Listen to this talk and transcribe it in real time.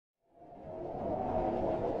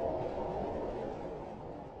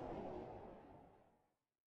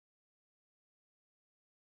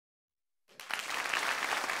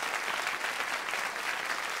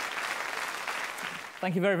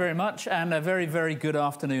Thank you very, very much, and a very, very good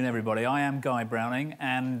afternoon, everybody. I am Guy Browning,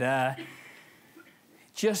 and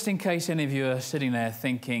just in case any of you are sitting there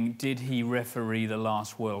thinking, did he referee the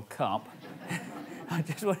last World Cup? I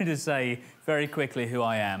just wanted to say very quickly who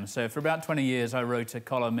I am. So for about 20 years, I wrote a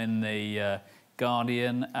column in the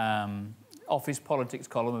Guardian, office politics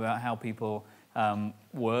column about how people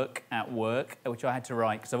work at work, which I had to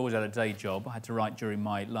write because I've always had a day job. I had to write during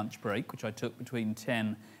my lunch break, which I took between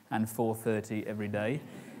 10 and 4:30 every day.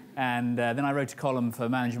 And then I wrote a column for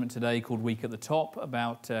Management Today called Week at the Top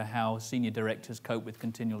about how senior directors cope with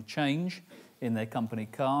continual change in their company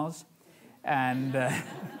cars. And,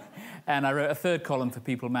 and I wrote a third column for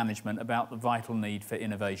People Management about the vital need for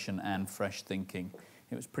innovation and fresh thinking.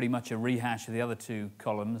 It was pretty much a rehash of the other two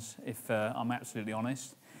columns, if I'm absolutely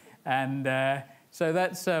honest. And so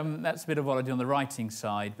that's a bit of what I do on the writing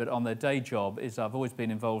side, but on the day job is I've always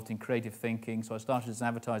been involved in creative thinking. So I started as an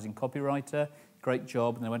advertising copywriter, great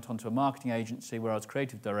job, and then I went on to a marketing agency where I was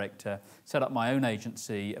creative director, set up my own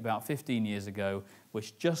agency about 15 years ago,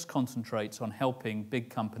 which just concentrates on helping big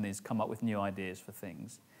companies come up with new ideas for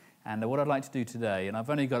things. And what I'd like to do today, and I've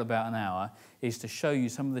only got about an hour, is to show you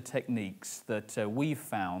some of the techniques that we've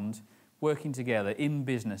found working together in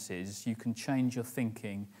businesses. You can change your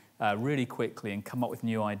thinking really quickly and come up with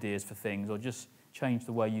new ideas for things, or just change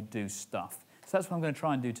the way you do stuff. So that's what I'm going to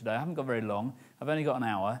try and do today. I haven't got very long. I've only got an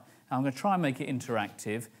hour. And I'm going to try and make it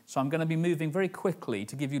interactive. So I'm going to be moving very quickly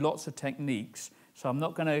to give you lots of techniques. So I'm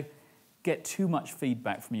not going to get too much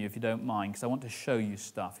feedback from you, if you don't mind, because I want to show you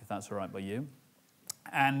stuff, if that's all right by you.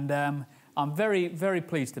 And I'm very, very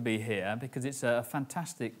pleased to be here because it's a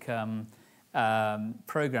fantastic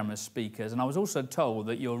program of speakers. And I was also told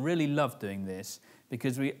that you'll really love doing this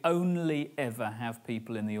because we only ever have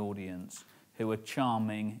people in the audience who are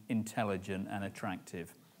charming, intelligent, and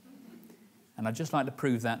attractive. And I'd just like to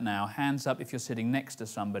prove that now. Hands up if you're sitting next to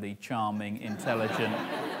somebody charming, intelligent,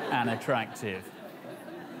 and attractive.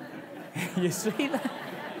 You see that?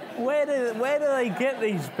 Where do they get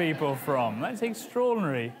these people from? That's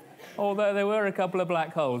extraordinary. Although there were a couple of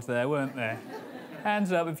black holes there, weren't there? Hands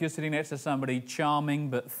up if you're sitting next to somebody charming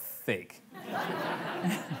but thick.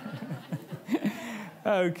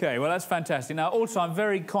 Okay, well, that's fantastic. Now, also, I'm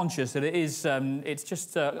very conscious that it's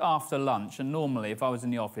just after lunch, and normally, if I was in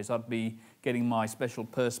the office, I'd be getting my special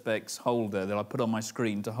Perspex holder that I put on my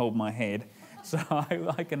screen to hold my head, so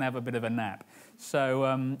I can have a bit of a nap. So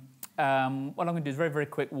what I'm going to do is a very, very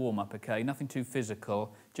quick warm-up, okay? Nothing too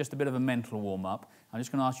physical, just a bit of a mental warm-up. I'm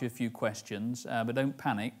just going to ask you a few questions, but don't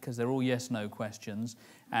panic, because they're all yes-no questions.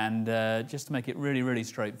 And just to make it really, really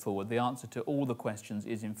straightforward, the answer to all the questions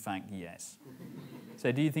is, in fact, yes.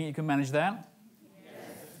 So do you think you can manage that? Yes.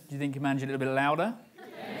 Do you think you can manage it a little bit louder?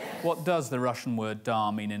 Yes. What does the Russian word "da"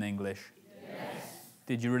 mean in English? Yes.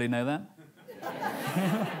 Did you really know that?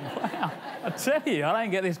 Wow, I tell you, I don't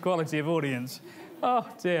get this quality of audience. Oh,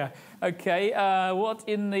 dear. OK, what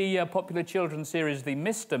in the popular children's series, The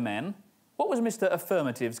Mr. Men, what was Mr.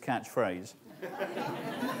 Affirmative's catchphrase?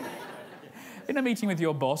 In a meeting with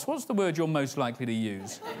your boss, what's the word you're most likely to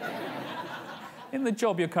use? In the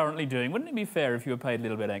job you're currently doing, wouldn't it be fair if you were paid a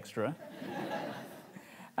little bit extra?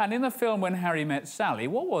 And in the film When Harry Met Sally,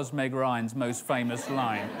 what was Meg Ryan's most famous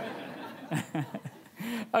line?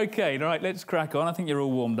 OK, right, let's crack on. I think you're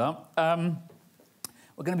all warmed up.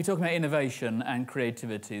 We're going to be talking about innovation and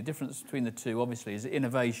creativity. The difference between the two, obviously, is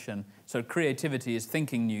innovation. So creativity is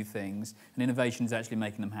thinking new things, and innovation is actually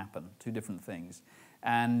making them happen. Two different things.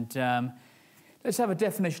 And let's have a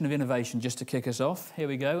definition of innovation just to kick us off. Here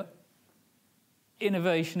we go.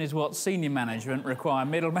 Innovation is what senior management require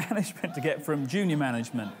middle management to get from junior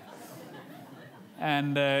management.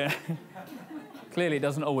 And clearly it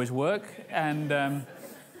doesn't always work. And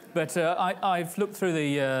but I've looked through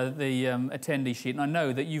the attendee sheet, and I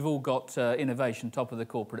know that you've all got innovation top of the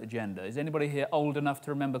corporate agenda. Is anybody here old enough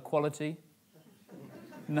to remember quality?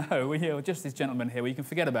 No, we're just this gentleman here. Well, you can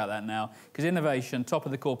forget about that now, because innovation, top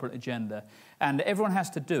of the corporate agenda. And everyone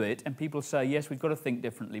has to do it, and people say, yes, we've got to think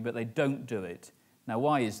differently, but they don't do it. Now,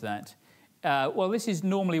 why is that? Well, this is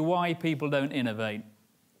normally why people don't innovate.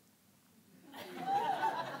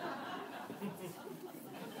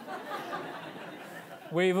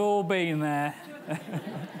 We've all been there.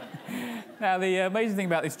 Now, the amazing thing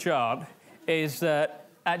about this chart is that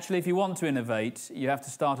actually, if you want to innovate, you have to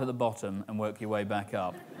start at the bottom and work your way back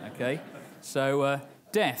up, OK? So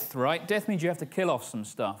death, right? Death means you have to kill off some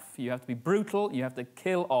stuff. You have to be brutal. You have to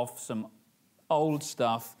kill off some old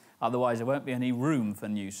stuff. Otherwise, there won't be any room for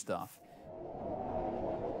new stuff.